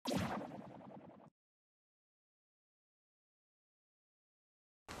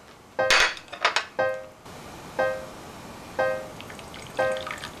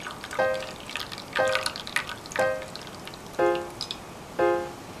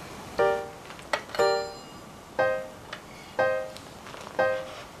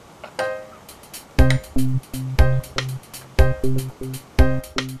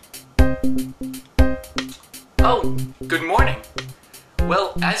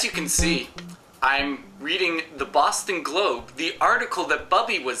As you can see, I'm reading the Boston Globe, the article that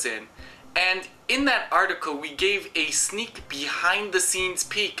Bubby was in, and in that article we gave a sneak behind the scenes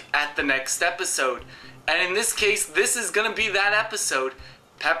peek at the next episode. And in this case, this is gonna be that episode,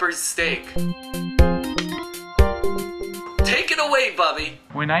 Pepper's Steak. Take it away, Bubby.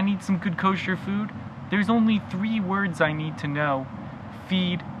 When I need some good kosher food, there's only 3 words I need to know.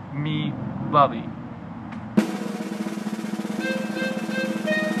 Feed me, Bubby.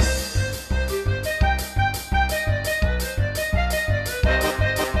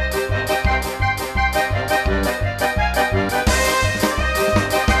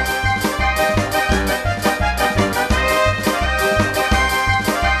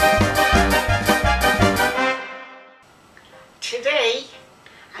 Today,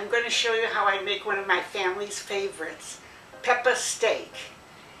 I'm going to show you how I make one of my family's favorites, pepper steak.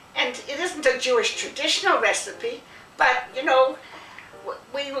 And it isn't a Jewish traditional recipe, but you know,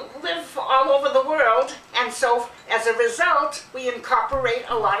 we live all over the world, and so as a result, we incorporate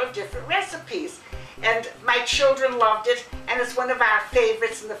a lot of different recipes. And my children loved it, and it's one of our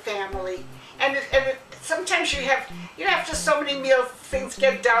favorites in the family. And sometimes you have after so many meals, things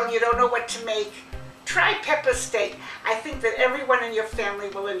get dull, you don't know what to make. Try pepper steak. I think that everyone in your family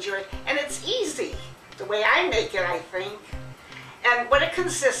will enjoy it. And it's easy, the way I make it, I think. And what it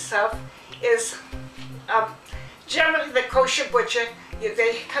consists of is, generally the kosher butcher,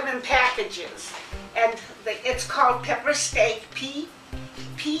 they come in packages. And it's called pepper steak,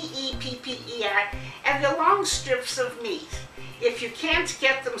 P-E-P-P-E-R, and they're long strips of meat. If you can't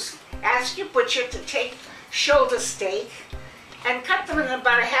get them, ask your butcher to take shoulder steak and cut them in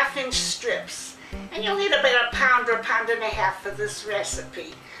about a ½ inch strips. And you'll need about a pound or a pound and a half for this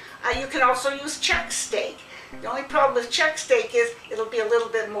recipe. You can also use chuck steak. The only problem with chuck steak is it'll be a little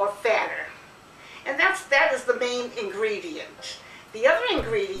bit more fatter. And that is the main ingredient. The other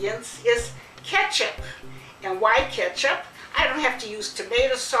ingredients is ketchup. And why ketchup? I don't have to use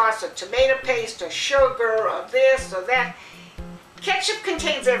tomato sauce or tomato paste or sugar or this or that. Ketchup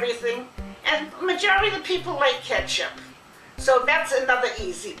contains everything, and the majority of the people like ketchup. So that's another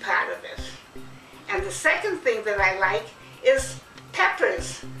easy part of it. And the second thing that I like is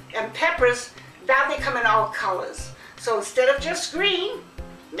peppers. And peppers, now they come in all colors. So instead of just green,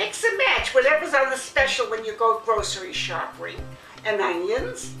 mix and match whatever's on the special when you go grocery shopping. And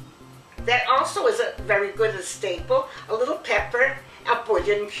onions, that also is a very good staple. A little pepper, a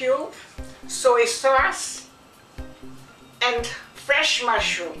bouillon cube, soy sauce, and fresh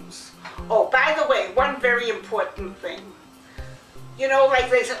mushrooms. Oh, by the way, one very important thing. You know, like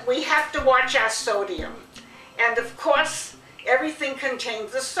they said, we have to watch our sodium. And of course, everything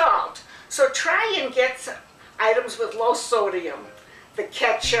contains the salt. So try and get some items with low sodium. The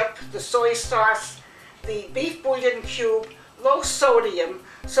ketchup, the soy sauce, the beef bouillon cube, low sodium,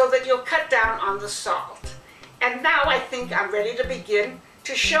 so that you'll cut down on the salt. And now I think I'm ready to begin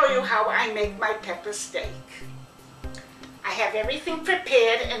to show you how I make my pepper steak. I have everything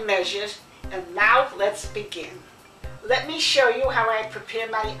prepared and measured, and now let's begin. Let me show you how I prepare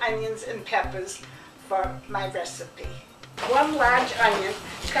my onions and peppers for my recipe. 1 large onion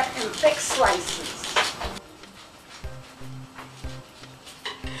cut in thick slices.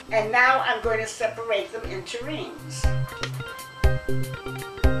 And now I'm going to separate them into rings.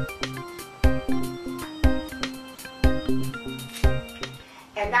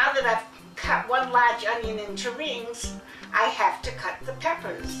 And now that I've cut 1 large onion into rings, I have to cut the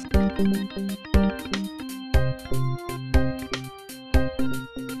peppers.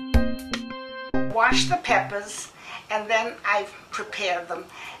 Wash the peppers, and then I prepare them.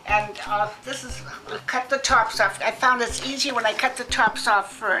 And cut the tops off. I found it's easier when I cut the tops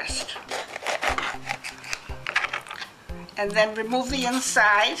off first. And then remove the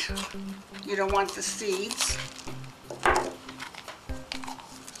inside. You don't want the seeds.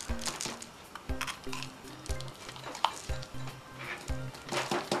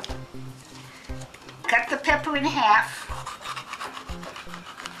 Cut the pepper in half.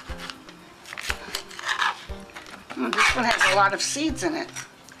 This one has a lot of seeds in it.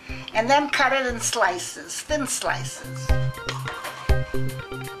 And then cut it in slices, thin slices.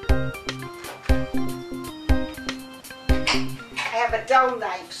 I have a dull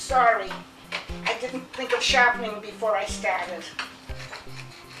knife, sorry. I didn't think of sharpening before I started.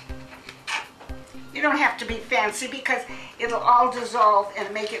 You don't have to be fancy because it'll all dissolve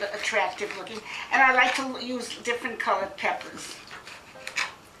and make it attractive looking. And I like to use different colored peppers.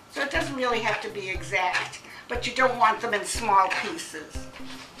 So it doesn't really have to be exact, but you don't want them in small pieces.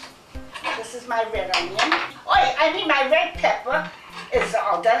 This is my red onion. My red pepper is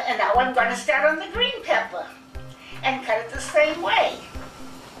all done, and now I'm going to start on the green pepper and cut it the same way.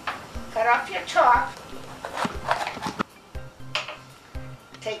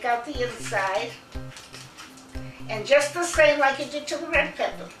 the inside. And just the same like you did to the red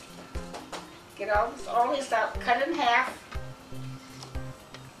pepper. Get all these out, cut in half.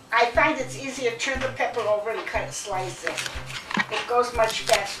 I find it's easier to turn the pepper over and slice it. It goes much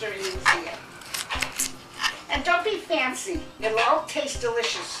faster and easier. And don't be fancy. It'll all taste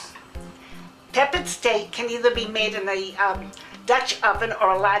delicious. Peppered steak can either be made in a Dutch oven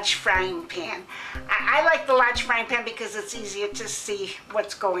or a large frying pan. I like the large frying pan because it's easier to see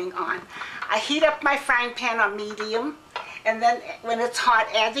what's going on. I heat up my frying pan on medium, and then when it's hot,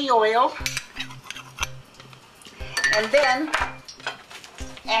 add the oil, and then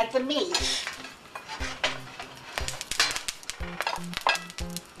add the meat.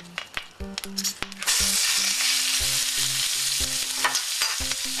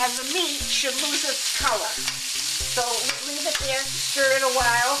 And the meat should lose its color. So leave it there, stir it a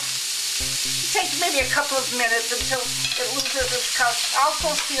while. Take maybe a couple of minutes until it loses its color.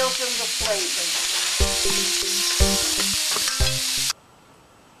 Also seals in the flavor.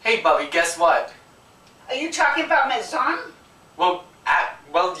 Hey, Bubby, guess what? Are you talking about Maison? Well,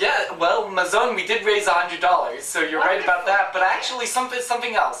 Maison, we did raise $100, so you're right about that. But actually,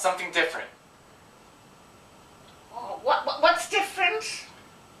 something else, something different. Oh, what's different?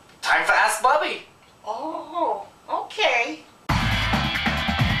 Time for Ask Bubby. Oh, okay.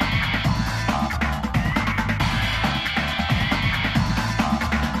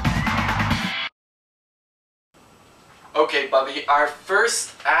 Okay, Bubby, our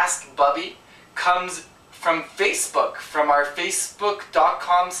first Ask Bubby comes from Facebook, from our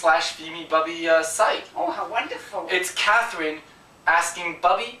facebook.com/FeedMeBubby site. Oh, how wonderful. It's Catherine asking,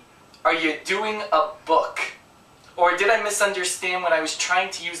 Bubby, are you doing a book? Or did I misunderstand when I was trying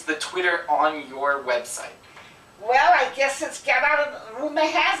to use the Twitter on your website? Well, I guess it's got out of, rumor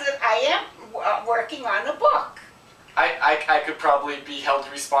has it, I am working on a book. I could probably be held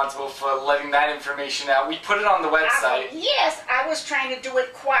responsible for letting that information out. We put it on the website. Yes, I was trying to do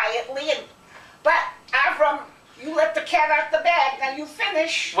it quietly, but Avram, you let the cat out the bag, now you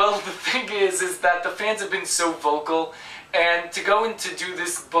finish. Well, the thing is that the fans have been so vocal, and to go in to do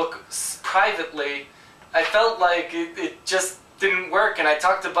this book privately, I felt like it just didn't work, and I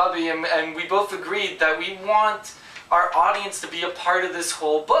talked to Bubby, and we both agreed that we want our audience to be a part of this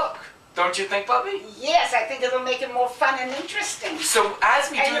whole book. Don't you think, Bubby? Yes, I think it'll make it more fun and interesting. So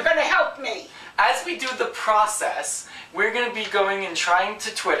And you're going to help me. As we do the process, we're going to be going and trying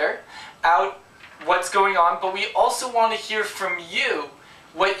to Twitter out what's going on, but we also want to hear from you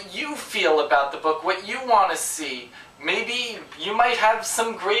what you feel about the book, what you want to see. Maybe you might have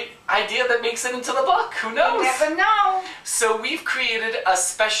some great idea that makes it into the book. Who knows? You never know. So we've created a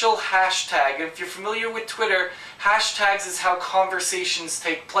special hashtag. If you're familiar with Twitter, hashtags is how conversations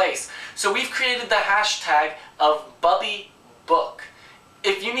take place. So we've created the hashtag of BubbyBook.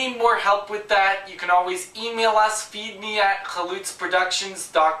 If you need more help with that, you can always email us,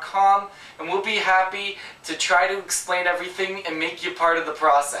 feedme@chalutzproductions.com, and we'll be happy to try to explain everything and make you part of the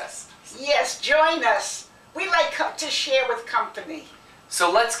process. Yes, join us. We like to share with company. So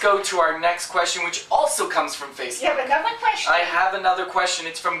let's go to our next question, which also comes from Facebook. You have another question? I have another question.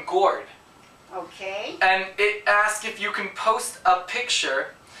 It's from Gord. Okay. And it asks if you can post a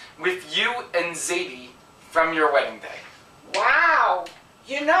picture with you and Zadie from your wedding day. Wow.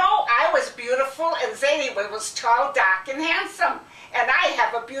 You know, I was beautiful and Zadie was tall, dark, and handsome. And I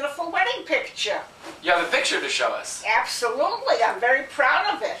have a beautiful wedding picture. You have a picture to show us. Absolutely. I'm very proud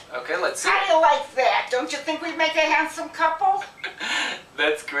of it. Okay, let's see. How do you like that? Don't you think we'd make a handsome couple?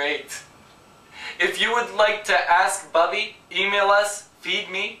 That's great. If you would like to ask Bubby, email us,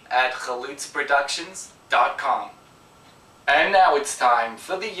 feedme@chalutzproductions.com. And now it's time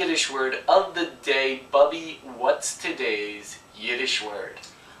for the Yiddish word of the day. Bubby, what's today's Yiddish word?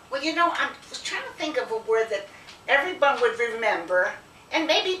 Well, you know, I was trying to think of a word that everyone would remember and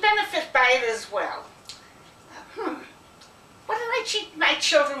maybe benefit by it as well. What did I teach my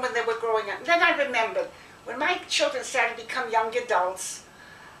children when they were growing up? Then I remembered when my children started to become young adults,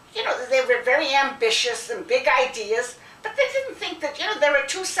 you know, they were very ambitious and big ideas, but they didn't think that, you know, there are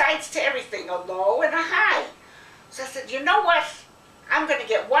two sides to everything, a low and a high. So I said, you know what? I'm going to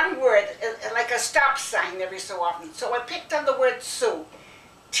get one word, like a stop sign every so often. So I picked on the word Sue.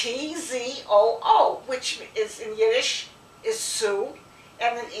 T-Z-O-O, which is in Yiddish is Sue,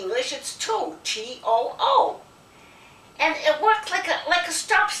 and in English it's two, T-O-O. And it worked like a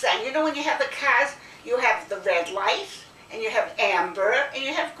stop sign. You know, when you have the cars, you have the red light, and you have amber, and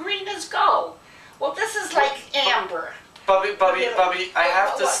you have green as go. Well, this is like amber. Bubby, I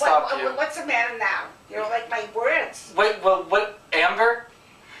have to stop you. What's the matter now? You don't like my words? Wait, well, what, amber?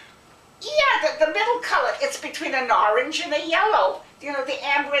 Yeah, the middle color. it's between an orange and a yellow. You know, the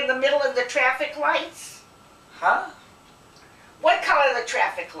amber in the middle of the traffic lights? Huh? What color are the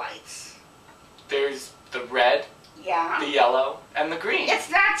traffic lights? There's the red, Yeah. the yellow, and the green. It's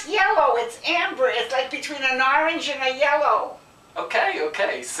not yellow, it's amber. It's like between an orange and a yellow.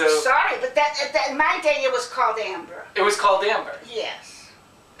 Okay, so... Sorry, but that in my day it was called amber. It was called amber, Yes.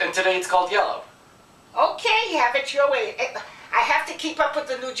 and today it's called yellow. Okay, have it your way. I have to keep up with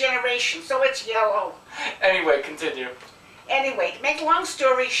the new generation, so it's yellow. Anyway, continue. Anyway, to make a long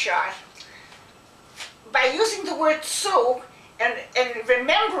story short, by using the word Sue and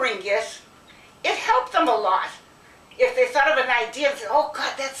remembering it, it helped them a lot. If they thought of an idea and said, oh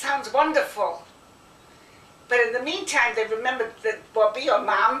God, that sounds wonderful. But in the meantime, they remembered that Bobby or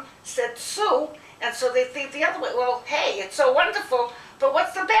Mom said Sue, and so they think the other way, well, hey, it's so wonderful, but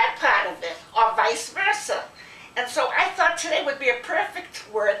what's the bad part of it? Or vice versa. And so I thought today would be a perfect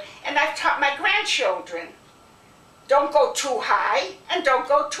word, and I've taught my grandchildren. Don't go too high, and don't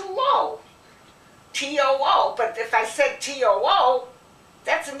go too low. T-O-O, but if I said T-O-O,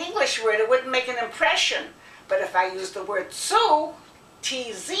 that's an English word, it wouldn't make an impression. But if I use the word Sue,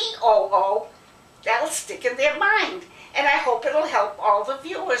 T-Z-O-O, that'll stick in their mind. And I hope it'll help all the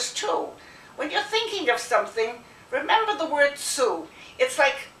viewers too. When you're thinking of something, remember the word Sue. It's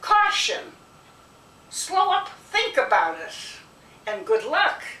like caution. Slow up, think about it. And good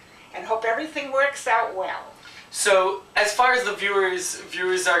luck. And hope everything works out well. So, as far as the viewers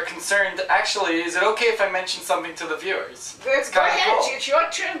are concerned, actually, is it okay if I mention something to the viewers? Good, It's go kinda ahead, cool. it's your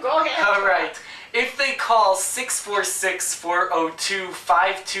turn, go ahead. All right. If they call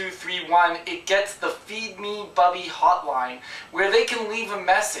 646-402-5231, it gets the Feed Me Bubby hotline, where they can leave a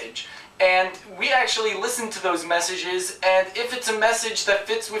message. And we actually listen to those messages, and if it's a message that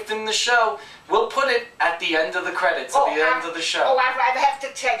fits within the show, we'll put it at the end of the credits, at the end of the show. Oh, I have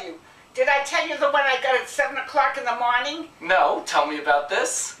to tell you. Did I tell you the one I got at 7 o'clock in the morning? No, tell me about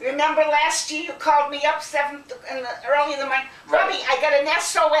this. Remember last year you called me up early in the morning? Right. Bobby, I got an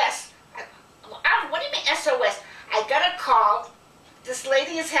SOS. What do you mean SOS? I got a call. This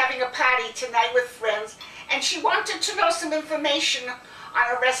lady is having a party tonight with friends, and she wanted to know some information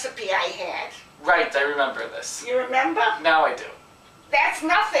on a recipe I had. Right, I remember this. You remember? Now I do. That's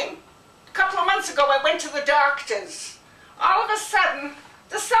nothing. A couple of months ago, I went to the doctor's. All of a sudden,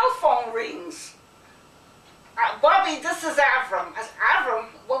 the cell phone rings. Bobby, this is Avram. I said, Avram?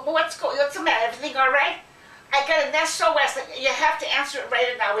 What's the matter? Everything all right? I got an SOS. You have to answer it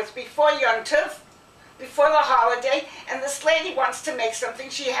right now. It's before Yontif, before the holiday, and this lady wants to make something.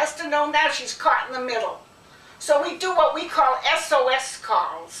 She has to know now she's caught in the middle. So we do what we call SOS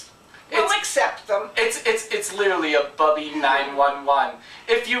calls. We'll accept them. It's literally a Bubby 911.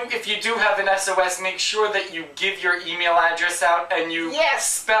 If you do have an SOS, make sure that you give your email address out and you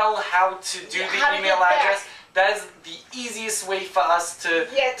spell how to do the email address. That is the easiest way for us to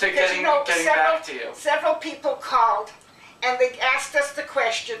getting back to you. Several people called and they asked us the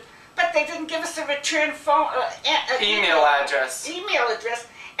question, but they didn't give us a return phone email address. Email address,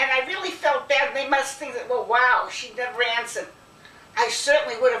 and I really felt bad. They must think that, well, wow, she never answered. I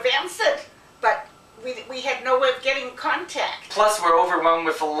certainly would have answered, but we had no way of getting in contact. Plus, we're overwhelmed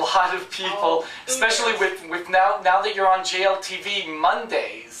with a lot of people, especially with now that you're on JLTV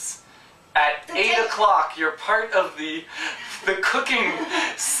Mondays at 8 o'clock. You're part of the cooking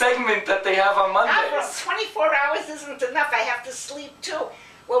segment that they have on Mondays. 24 hours isn't enough. I have to sleep too.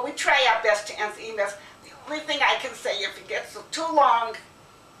 Well, we try our best to answer emails. The only thing I can say, if it gets too long,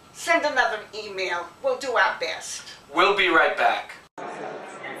 send another email. We'll do our best. We'll be right back.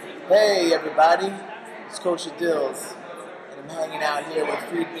 Hey everybody, it's Coach Dills, and I'm hanging out here with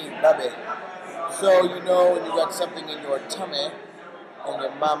Feed Me Bubby. So you know when you got something in your tummy, and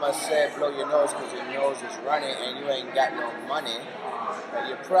your mama said blow your nose because your nose is running and you ain't got no money, and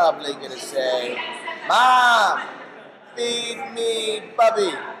you're probably gonna say, Mom, feed me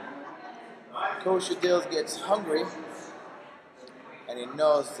Bubby. Coach Dills gets hungry, and he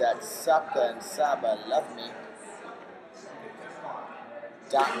knows that Sapka and Saba love me.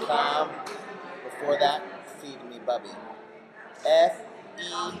 .com. Before that, Feed Me Bubby.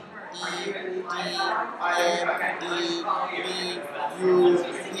 FEEDMEBUBBE.com.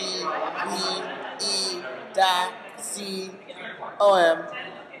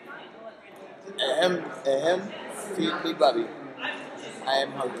 Feed Me Bubby. I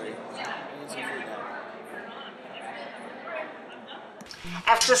am hungry. I need some food now.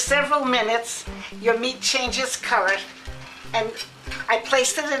 After several minutes, your meat changes color, and I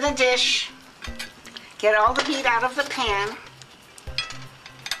placed it in a dish. Get all the meat out of the pan.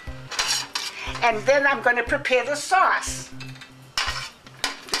 And then I'm going to prepare the sauce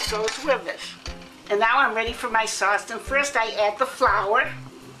that goes with it. And now I'm ready for my sauce. And first I add the flour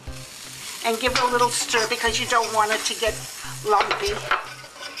and give it a little stir because you don't want it to get lumpy.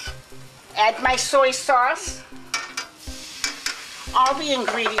 Add my soy sauce. All the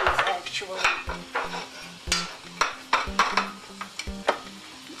ingredients actually.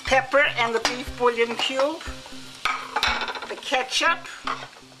 Pepper and the beef bouillon cube. The ketchup.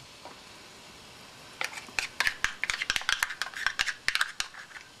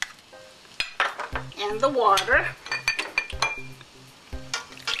 And the water.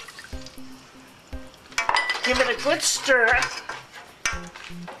 Give it a good stir.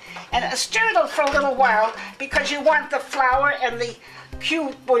 And stir it for a little while because you want the flour and the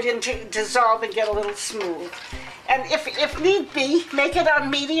cube bouillon to dissolve and get a little smooth. And if need be, make it on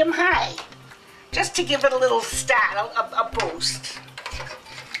medium-high, just to give it a little start, a boost.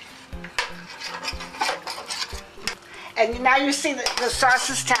 And now you see that the sauce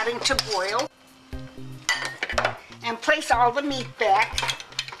is starting to boil. And place all the meat back.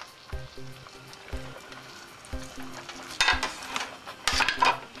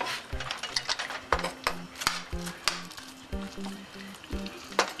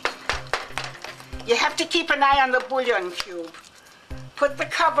 You have to keep an eye on the bouillon cube. Put the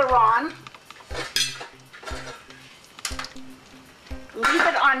cover on. Leave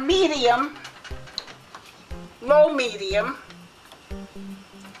it on medium, low medium,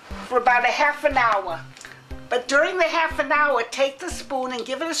 for about a half an hour. But during the half an hour, take the spoon and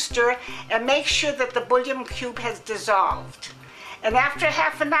give it a stir and make sure that the bouillon cube has dissolved. And after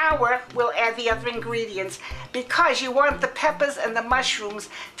half an hour, we'll add the other ingredients because you want the peppers and the mushrooms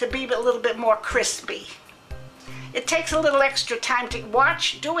to be a little bit more crispy. It takes a little extra time to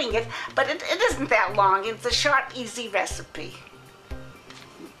watch doing it, but it isn't that long. It's a short, easy recipe.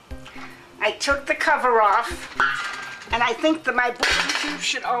 I took the cover off, and I think that my bouillon cube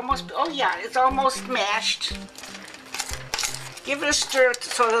should almost, oh yeah, it's almost mashed. Give it a stir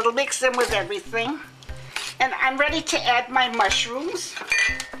so it'll mix in with everything. And I'm ready to add my mushrooms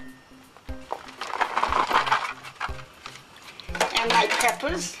and my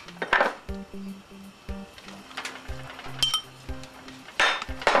peppers.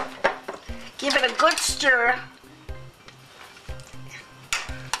 Give it a good stir.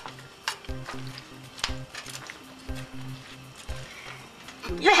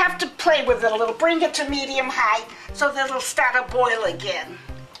 You have to play with it a little. Bring it to medium-high so that it'll start to boil again.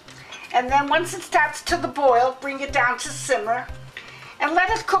 And then once it starts to the boil, bring it down to simmer and let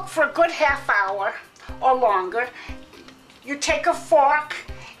it cook for a good half hour or longer. You take a fork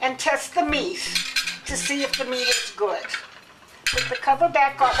and test the meat to see if the meat is good. Put the cover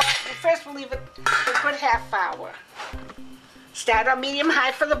back on. First we'll leave it for a good half hour. Start on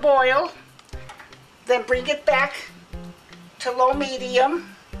medium-high for the boil, then bring it back to low-medium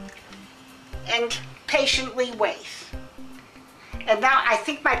and patiently wait. And now I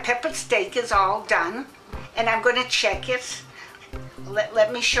think my peppered steak is all done, and I'm going to check it.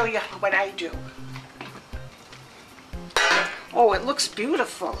 Let me show you what I do. Oh, it looks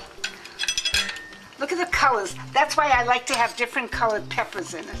beautiful. Look at the colors. That's why I like to have different colored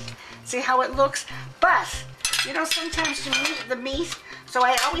peppers in it. See how it looks? But, you know, sometimes the meat, so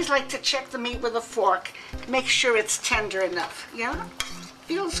I always like to check the meat with a fork, make sure it's tender enough. Yeah?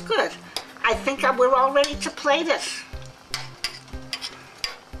 Feels good. I think we're all ready to plate it.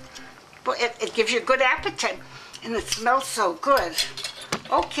 But it gives you a good appetite, and it smells so good.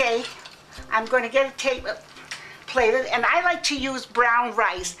 Okay, I'm going to get it plated, and I like to use brown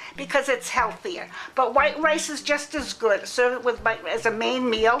rice because it's healthier. But white rice is just as good. Serve it with as a main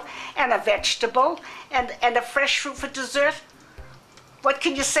meal, and a vegetable, and a fresh fruit for dessert. What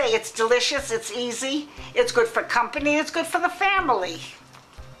can you say? It's delicious, it's easy, it's good for company, it's good for the family.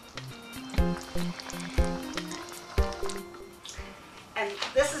 And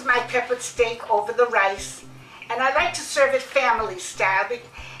this is my peppered steak over the rice. And I like to serve it family style.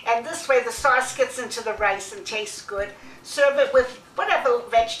 And this way the sauce gets into the rice and tastes good. Serve it with whatever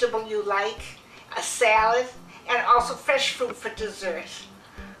vegetable you like, a salad, and also fresh fruit for dessert.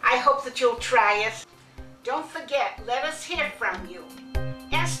 I hope that you'll try it. Don't forget, let us hear from you.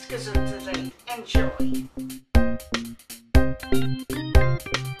 Esst gesund. Enjoy.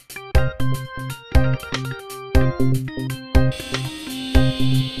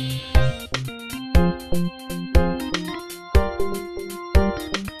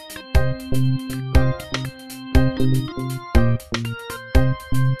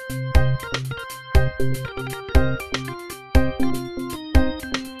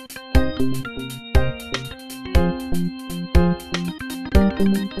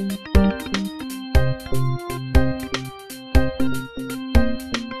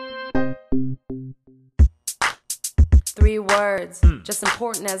 just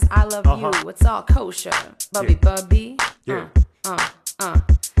important as I love you. It's all kosher. Bubby, bubby.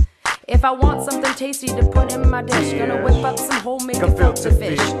 If I want something tasty to put in my dish, gonna whip up some homemade gefilte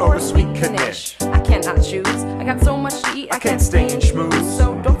fish or a sweet Knish. I cannot choose. I got so much to eat, I can't stay and schmooze.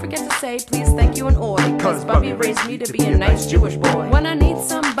 So don't forget to say please, thank you, and oi, cause Bubby raised me to be a nice Jewish boy. When I need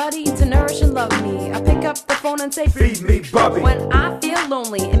somebody to nourish and love me, I pick up the phone and say, feed me, Bubby. When I feel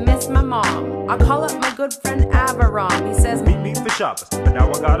lonely and miss my mom, I call up my good friend Avaron. He says, meet me for Shabbos, but now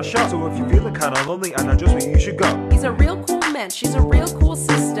I gotta shop. So if you're feeling kinda lonely, I know just where you should go. He's a real cool man, she's a real cool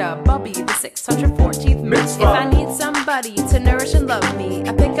sister. Bubby, the 614th mitzvah. If I need somebody to nourish and love me,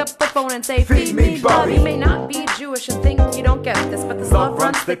 I pick up the phone and say, feed me, Bubby. You may not be Jewish and think you don't get this, but this love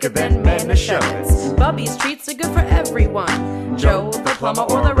runs thicker than Manischewitz. Bubby's treats are good for everyone. Joe, the plumber,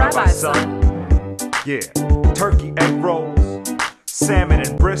 or the rabbi's son. Yeah, turkey, egg rolls, salmon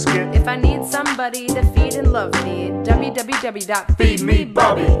and brisket. If I need somebody to feed and love me,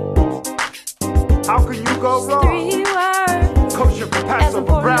 www.feedmebubby. How can you go wrong? 3 words. Kosher for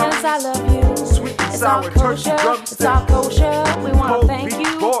Passover brownies. I love you. Sweet and sour turkey drumsticks. It's all kosher. We want to thank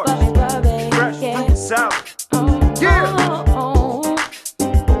you, Bubby, Bubby. Fresh fruit salad.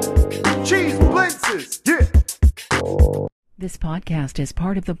 Cheese blitzes. Yeah. This podcast is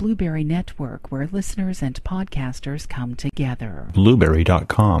part of the Blueberry Network, where listeners and podcasters come together.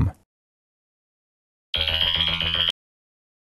 Blueberry.com